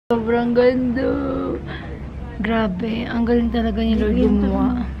Sobrang ganda. Grabe, ang galing talaga ni Lord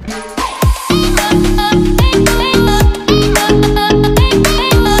gumawa.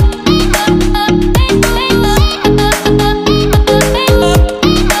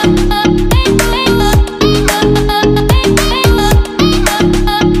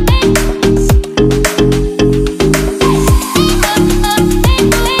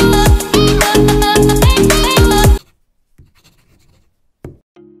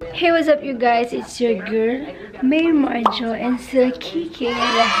 Hey, what's up you guys? It's your girl, May Marjo, and still kicking in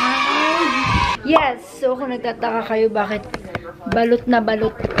the house. Yes, so kung nagtataka kayo bakit balot na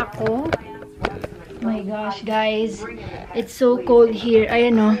balot ako. Oh my gosh, guys. It's so cold here.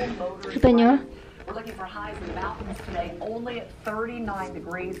 Ayan o. Kita nyo?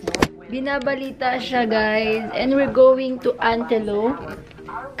 Binabalita siya, guys. And we're going to Antelope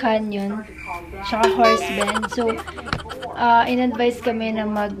Canyon. Tsaka horse bend. So, in-advise kami na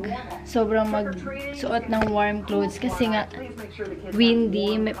sobrang magsuot ng warm clothes kasi nga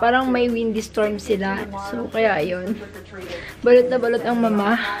windy, parang may windy storm sila, so kaya yun, balot na balot ang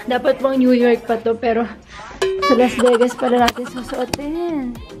mama. Dapat pang New York pa to, pero sa Las Vegas pala natin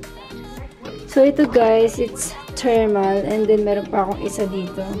susuotin. So ito guys, it's thermal, and then meron pa akong isa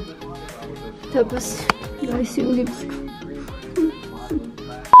dito, tapos guys yung lips ko.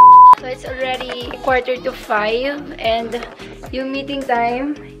 So it's already 4:45 and yung meeting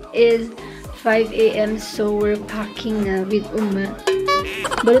time is 5 AM, so we're packing na with Uma.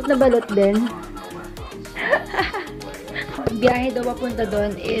 Balot na balot din. Biyahe daw papunta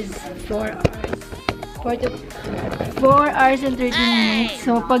doon is 4 hours and 30 minutes.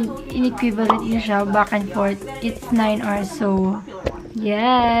 So pag in-equivalent yun siya, back and forth, it's 9 hours. So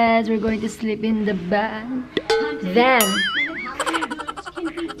yes, we're going to sleep in the van.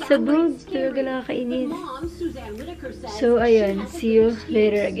 Sabog, talaga nakakainis. So, ayun. See you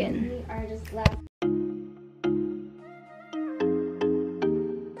later again.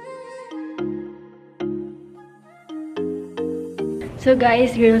 So,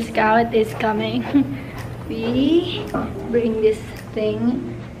 guys, Girl Scout is coming. We bring this thing.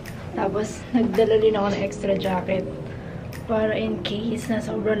 Tapos, nagdala din ako ng extra jacket. Para in case na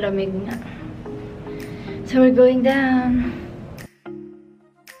sobrang lamig na. So, we're going down.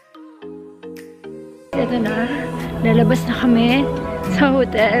 Ito na, lalabas na kami sa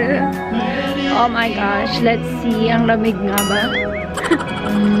hotel. Oh my gosh, let's see. Ang lamig nga ba?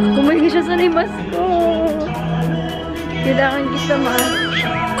 Kumuli siya sa limas ko. Kailangan kita mask.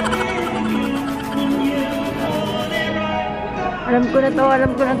 Alam ko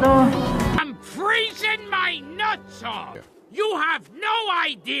na to. I'm freezing my nuts off. You have no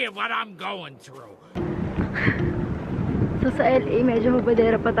idea what I'm going through. So, sa LA, medyo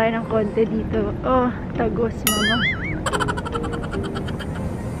mabadera pa tayo ng konti dito. Oh, tagos, mama.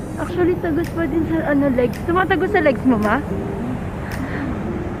 Actually, tagos pa din sa legs. Tumatagos sa legs, mama?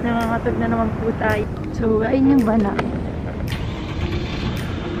 Nangangatog na naman po tayo. So, ayun yung bana.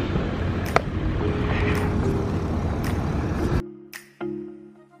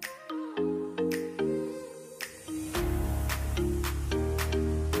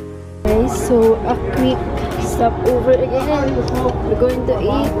 Okay, so, a quick stop over again. We're going to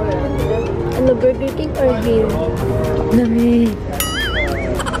eat Burger King or here. Lamig.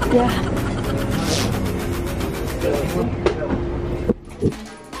 Yeah.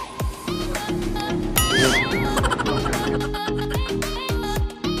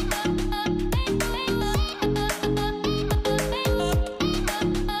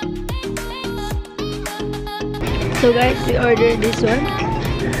 So guys, we ordered this one.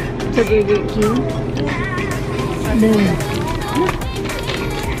 Sa Burger King.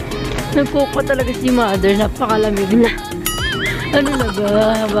 Nagkuko talaga si mother. Napakalamig na. Ano na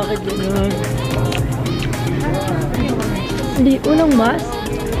ba? Bakit gano'n? Hindi. Unang mask.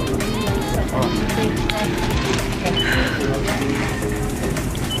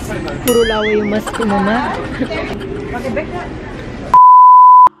 Puro laway yung mask ko, mama.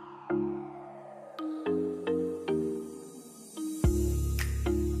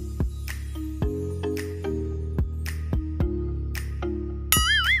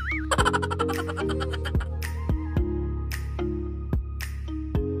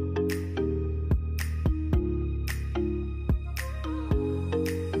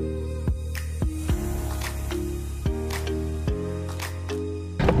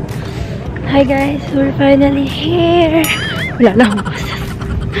 Hi guys, we're finally here. Wala na akong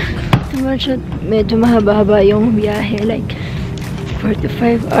boses. Medyo mahaba-haba yung biyahe, like 4 to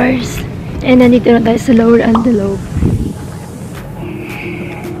 5 hours. And nandito na tayo sa Lower Antelope.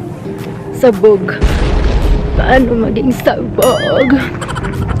 Sabog. Paano maging sabog?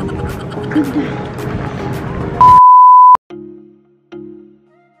 Ganda.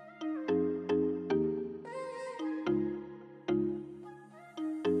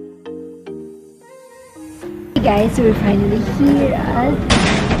 Hey guys, we're finally here at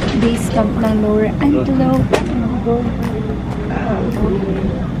base camp ng Lower Antelope.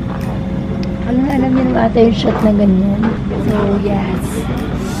 Alam niyo ata yung shot na ganyan. So yes.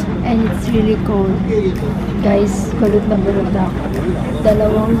 And it's really cold. Guys, kulot na ako.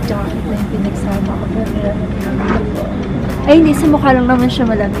 Dalawang jacket na yung pinagsama ko. Ay, hindi. Sa mukha lang naman siya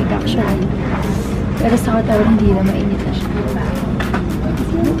malamig actually. Pero sa katawan, hindi na mainit na siya.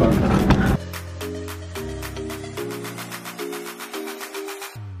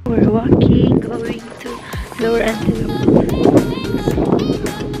 We're walking, going to Lower Antelope.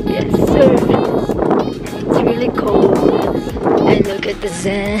 Yes, sir. It's really cold. And look at the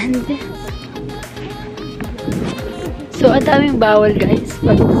sand. So, ang daming bawal guys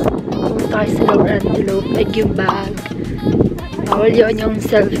pag pumunta kayo sa Lower Antelope. Like yung bag. Bawal yun, yung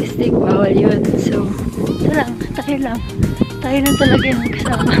selfie stick. Bawal yun. So, ito lang. Tayo lang. Tayo lang talaga yung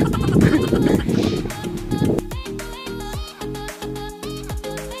kasama.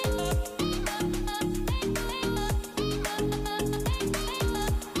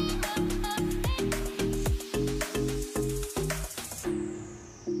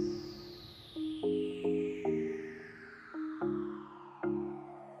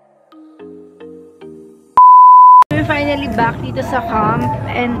 We're finally back dito sa camp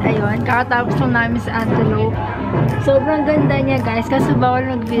and ayun, kakatapos lang namin sa Antelope. Sobrang ganda niya guys, kasi bawal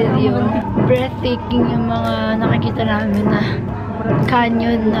mag-video. Breathtaking yung mga nakikita namin na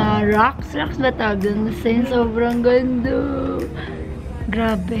canyon na rocks. Rocks ba tawag doon? Sobrang ganda.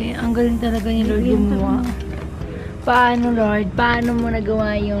 Grabe, ang galing talaga ni Lord gumawa. Paano Lord? Paano mo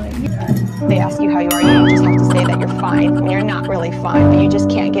nagawa yun? They ask you how you are, you just have to say that you're fine when you're not really fine, but you just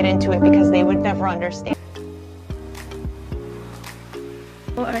can't get into it because they would never understand.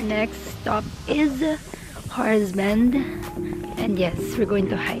 Our next stop is Horse Bend, and yes, we're going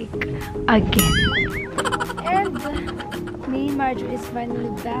to hike again. And me, Marjorie is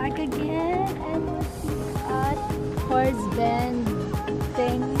finally back again, and we're at Horse Bend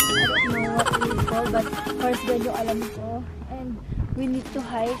thing. I don't know what it is called, but Horse Bend yung alam ko. And we need to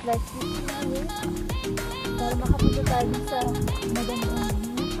hike like this way para makapunta tayo sa magandang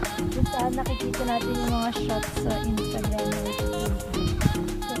kung saan nakikita natin yung mga shots sa Instagram.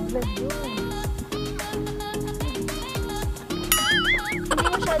 Let's go. Hindi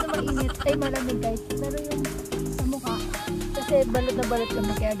masyado mainit. Ay, malamig guys. Pero yung sa mukha, kasi balot na balot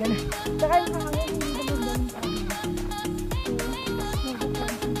kami kaya gano'n. Saka yung hangin, hindi naman ganun sa akin.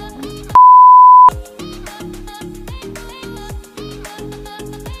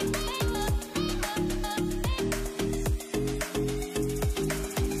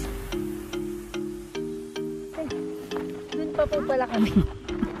 So, dun pa po pala kami.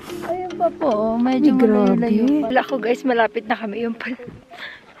 Ayun pa po, medyo malayo. Wala ko guys, malapit na kami. Yung pala.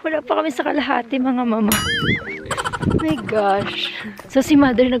 Wala pa kami sa kalahati mga mama. My gosh. So si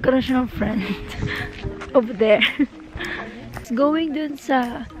mother nagkaroon siya ng friend. Over there. Going dun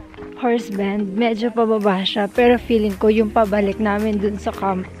sa Horse Bend, medyo pababa siya. Pero feeling ko yung pabalik namin dun sa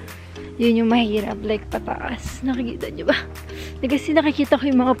camp, yun yung mahirap. Like pataas. Nakikita nyo ba? Kasi nakikita ko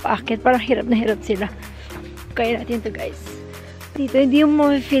yung mga paakit. Parang hirap na hirap sila. Kaya natin to guys. Dito, hindi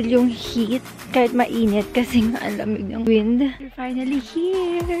mo ma-feel yung heat kahit mainit kasi nga ang lamig ng wind. We're finally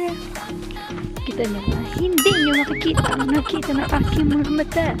here! Kita nyo ba? Hindi nyo makikita ang nakita ng aking mga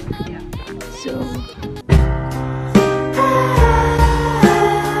mata. So,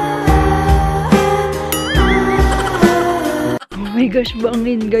 oh my gosh,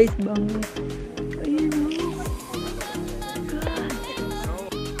 bangin guys, bangin. Ayun o.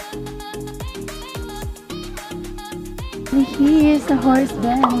 Here's the Horse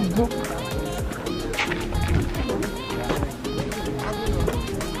Bend.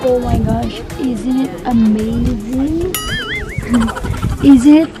 Oh my gosh, isn't it amazing?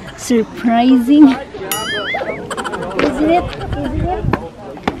 Isn't it surprising? Isn't it?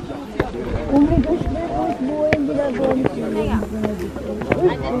 Oh my gosh, meron buhay yung ginagawa ni Sila.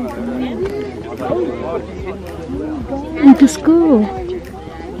 Ang Diyos ko.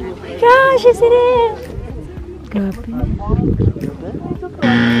 Oh my gosh, isn't it? Grabe.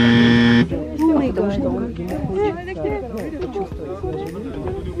 Oh my God.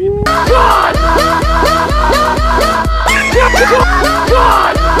 God!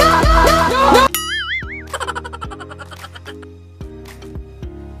 God!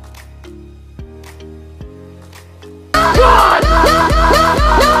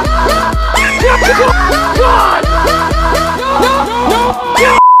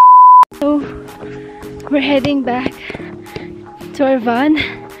 So we're heading back to our van.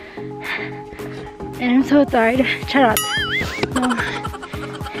 And I'm so tired. Charot. No.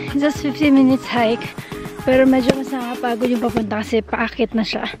 It's just 15 minutes hike. Pero medyo mas nakapagod yung papunta kasi paakit na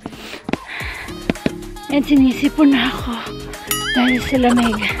siya. And sinisipon na ako dahil sa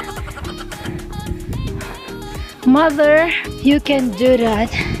lamig. Mother, you can do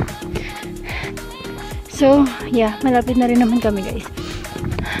that. So, yeah, malapit na rin naman kami, guys.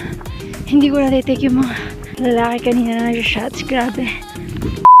 Hindi ko na-take yung mga lalaki kanina na shots. Grabe.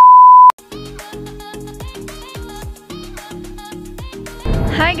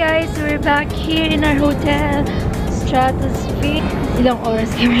 Hi guys, we're back here in our hotel, Stratosphere. Ilang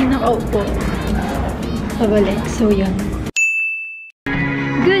oras kami nakaupo. Pabalik. So, yun.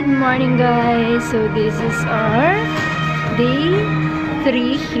 Good morning, guys. So, this is our day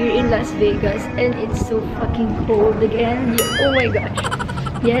 3 here in Las Vegas. And it's so fucking cold again. Oh my gosh.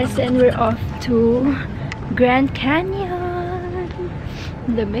 Yes, and we're off to Grand Canyon.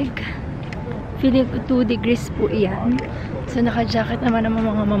 Lamig. Feeling ko 2 degrees po iyan. So, naka-jacket naman ang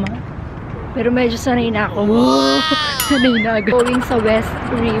mga mama. Pero medyo sanay na ako. Sanay na ako. Going sa West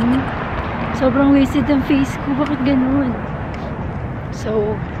Rim. Sobrang wasted ang face ko. Bakit ganun?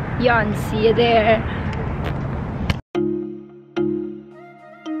 So, yan. See you there.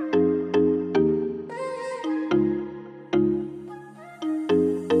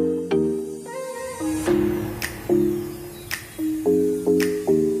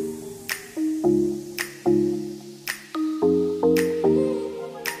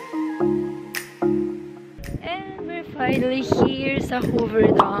 Finally here sa Hoover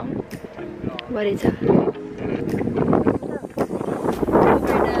Dam. What is that? Hoover Dam.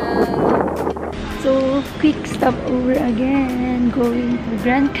 So, quick stop over again. Going to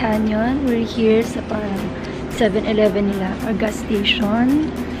Grand Canyon. We're here sa parang 7-Eleven nila, our gas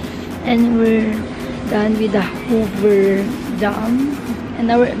station. And we're done with the Hoover Dam. And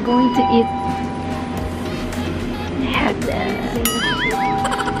now we're going to eat hot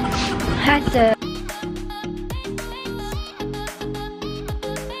dog.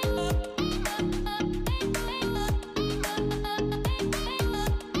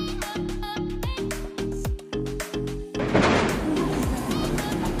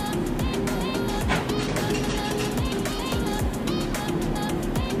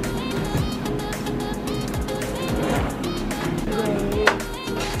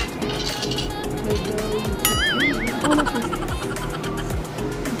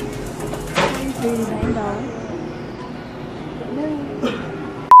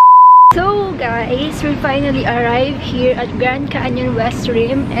 So guys, we finally arrived here at Grand Canyon West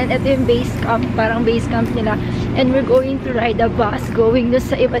Rim, and ito yung base camp, parang base camp nila, and we're going to ride a bus going doon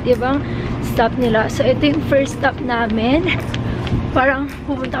sa iba't ibang stop nila. So ito yung first stop namin, parang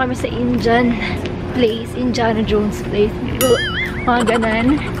pupunta kami sa Indian place, Indiana Jones place, mga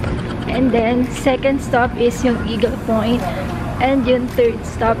ganan. And then second stop is yung Eagle Point, and yung third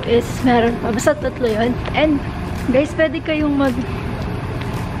stop is meron pa, basta tatlo yun. And guys, pwede kayong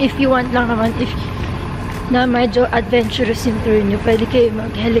if you want lang naman, if na medyo adventurous yung tour nyo, pwede kayo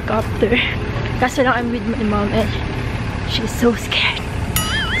mag-helicopter. Kaso lang, I'm with my mom and she's so scared.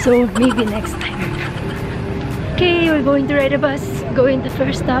 So, maybe next time. Okay, we're going to ride a bus. Going to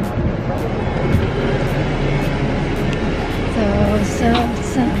first stop.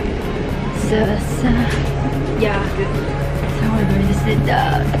 Yeah. So, we're going to sit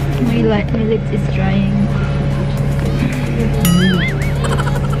down. My lips is drying.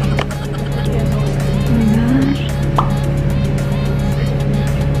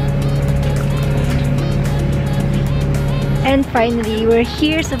 And finally, we're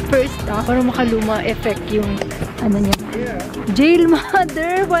here sa first stop. Para makaluma effect yung ano niya. Jail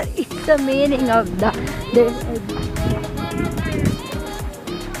mother! What is the meaning of that?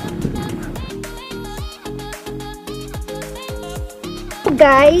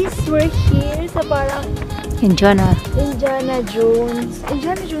 Guys, we're here sa parang Indiana Jones.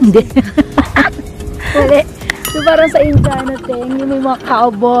 Indiana Jones? Hindi. Wala. So parang sa Indiana thing, yung may mga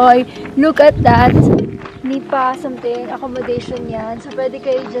cowboy. Look at that. Nipa something, accommodation yan. So, pwede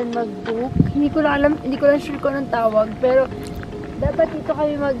kayo dyan mag-book. Hindi ko lang sure kung anong tawag. Pero, dapat dito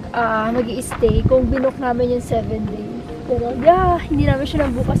kami mag-i-stay kung binook namin yung 7 days. Pero, yeah, hindi namin siya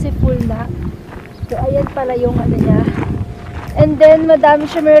nag-book kasi full na. So, ayan pala yung ano niya. And then,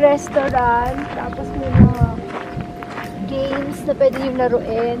 madami siya, may restaurant. Tapos, may mga games na pwede yung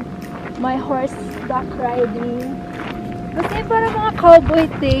laruin. May horseback riding. Basta yung parang mga cowboy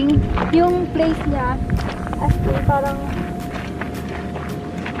thing. Yung place niya, as in parang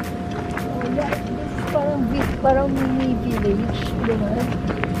parang mini village, diba?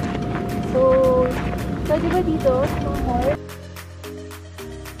 So Pwede ba dito? No more?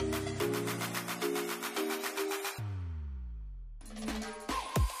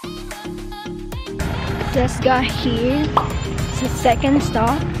 Just got here sa second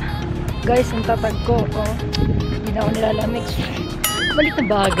stop. Guys, ang tatag ko, oh. Hindi na ako nilalamig. Malit na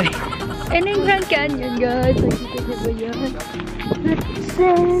bagay. And yung Grand Canyon, guys. Nakikita niyo ba yan?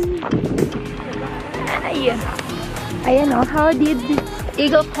 Ayan. Ayan, oh. How did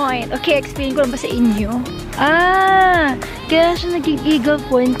Eagle Point? Okay, explain ko lang ba sa inyo? Ah! Kaya siya naging Eagle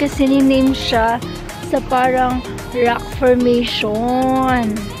Point kasi niname siya sa parang rock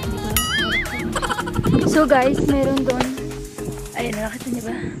formation. So guys, meron doon. Ayun, nakita niyo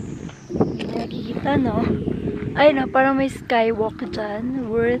ba? Hindi nakikita, no? Ayun, no? Parang may skywalk dyan.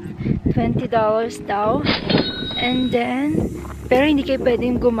 Worth $20 daw. And then, pero hindi kayo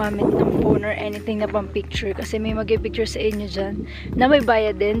pwedeng gumamit ng phone or anything na pang picture. Kasi may mag-picture sa inyo dyan. Na may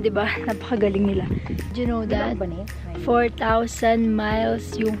bayad din, di ba? Napakagaling nila. Did you know that? 4,000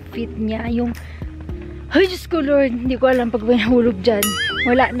 miles yung feet niya. Yung, ay, Diyos ko Lord, hindi ko alam pag may nahulog dyan.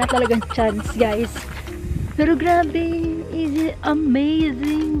 Wala na talagang chance, guys. Pero grabe, is it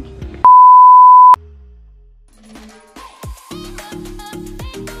amazing?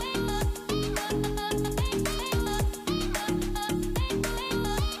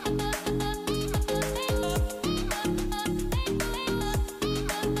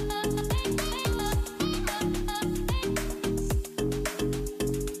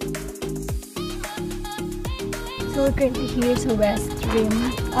 So, we're currently here sa West Rim.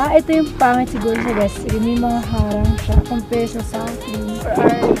 Ito yung pangit siguro sa West Rim. May mga harang siya compare sa South Rim. For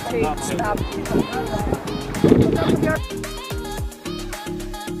our third stop.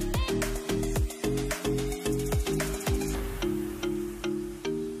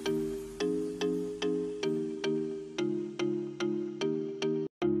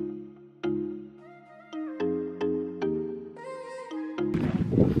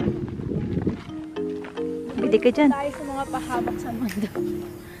 Pwede ka dyan. Tayo sa mga pahabak sa mundo.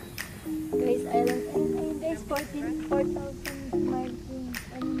 Guys, island. Ayun guys, 4,000 miles.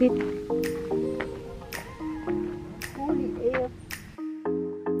 Wait. Holy air.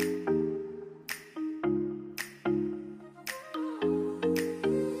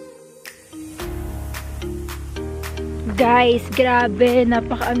 Guys, grabe.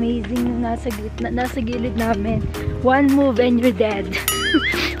 Napaka-amazing yung nasa gilid namin. One move and you're dead.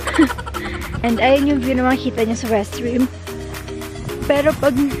 And ayun yung view na makikita nyo sa West Rim. Pero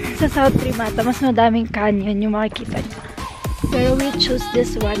pag sa South Rim ata, mas madaming canyon yung makikita nyo. Pero we choose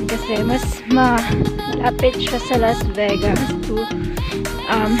this one kasi mas malapit siya sa Las Vegas to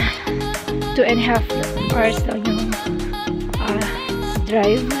 2.5 hours lang yung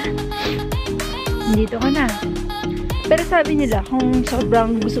drive. Dito ka na. Pero sabi nila, kung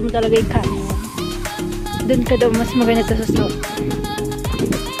sobrang gusto mo talaga yung canyon, dun ka daw mas maganda sa South.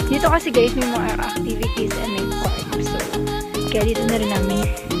 Dito kasi guys, may mga activities and may park. So, kaya dito na rin namin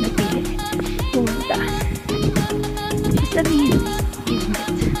napili pumunta. Just amazing, isn't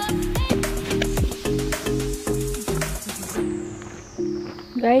it?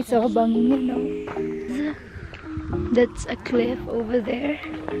 Guys, so bangin yun, no? That's a cliff over there.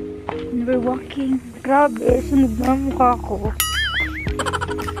 And we're walking. Grabe, sunog na ang mukha ko.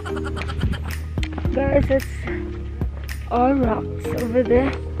 Guys, that's all rocks over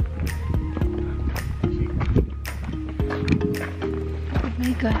there. Oh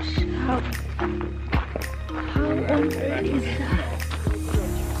my gosh, how on earth is that?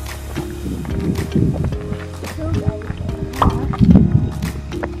 So guys,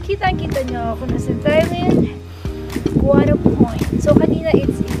 kitang-kita nyo ako nasa Thailand Water Point. So kanina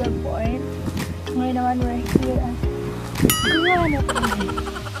it's Eagle Point. Ngayon naman we're here at Water Point.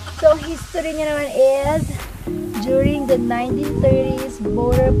 So history niya naman is during the 1930s,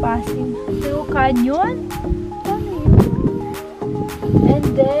 boater passing through canyon. And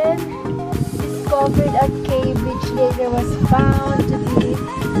then discovered a cave which later was found to be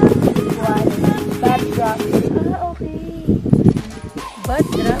what? Bedrock. Okay.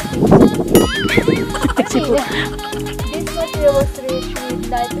 Bedrock. Okay. This material was rich with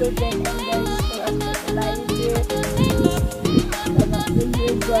nitrogen and then used as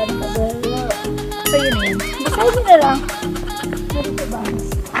fertilizer. So yun yun. Basta yun na lang.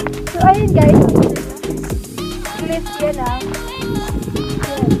 So ayun guys. Cliff yan lang.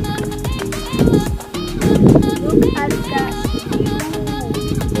 Look at that view.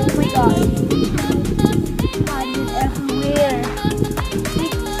 Oh my god. Canyon everywhere.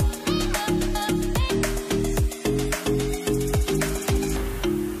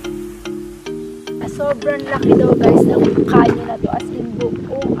 Sobrang laki daw guys ng canyon na to, as in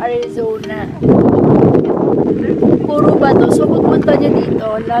buong Arizona. puro bato. So, pagpunta nyo dito,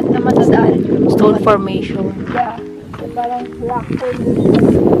 lahat na matadaan yung Stone formation. Yeah. So, parang rock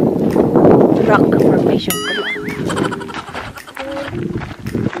formation. Rock formation pala.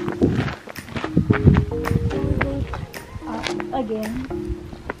 Again.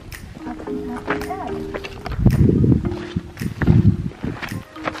 Up and up and up.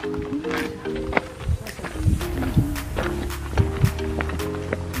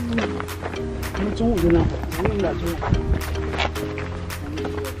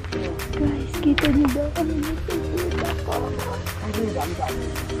 Guys, kita niyo ba kami nito?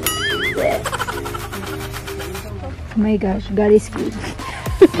 Oh my gosh, God is good.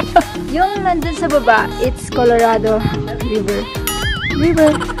 Yung nandun sa baba, it's Colorado River.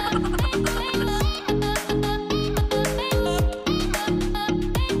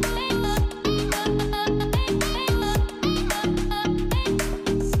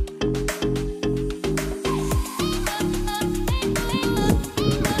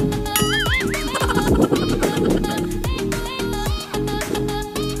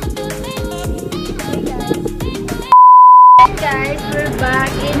 Guys, we're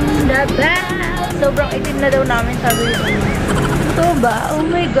back in the bath. Sobrang itim na daw namin, sabi nito. Ito ba? Oh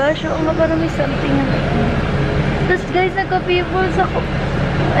my gosh, oo nga, parang may something na itim. Tapos guys, nagka-people sa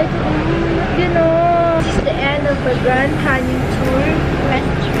I don't know. This is the end of the Grand Canyon Tour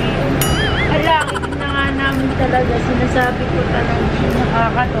West Trail. Alang, itim na nga namin talaga. Sinasabi ko talaga,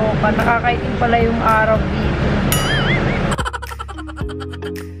 nakakatoka. Nakakaitim pala yung araw dito.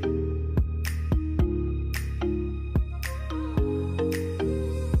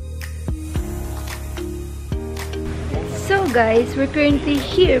 So guys, we're currently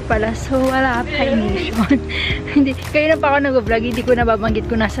here pala sa Hualapai Nation. Hindi, kayo na pa ako nag-vlog, hindi ko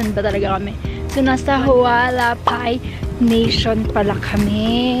nababanggit kung nasan ba talaga kami. So nasa Hualapai Nation pala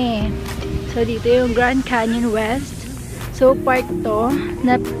kami. So dito yung Grand Canyon West. So park to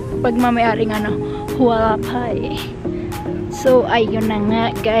na pagmamayaring Hualapai. So ayun na nga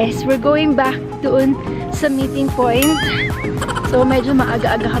guys, we're going back doon sa meeting point. So medyo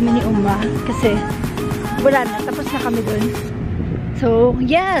maaga-aga kami ni Uma kasi wala na, tapos na kami dun. So,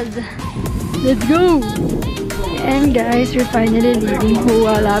 yes! Let's go! And guys, we're finally leaving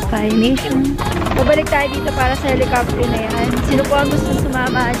Hualapai Nation. Babalik tayo dito para sa helicopter na yan. Sino po ang gusto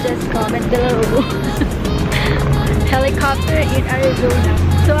sumama? Just comment below. Helicopter in Arizona.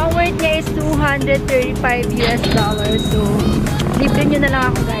 So, ang worth niya is $235 US. So, libre nyo na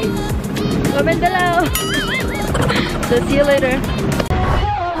lang ako guys. Comment below! So, see you later.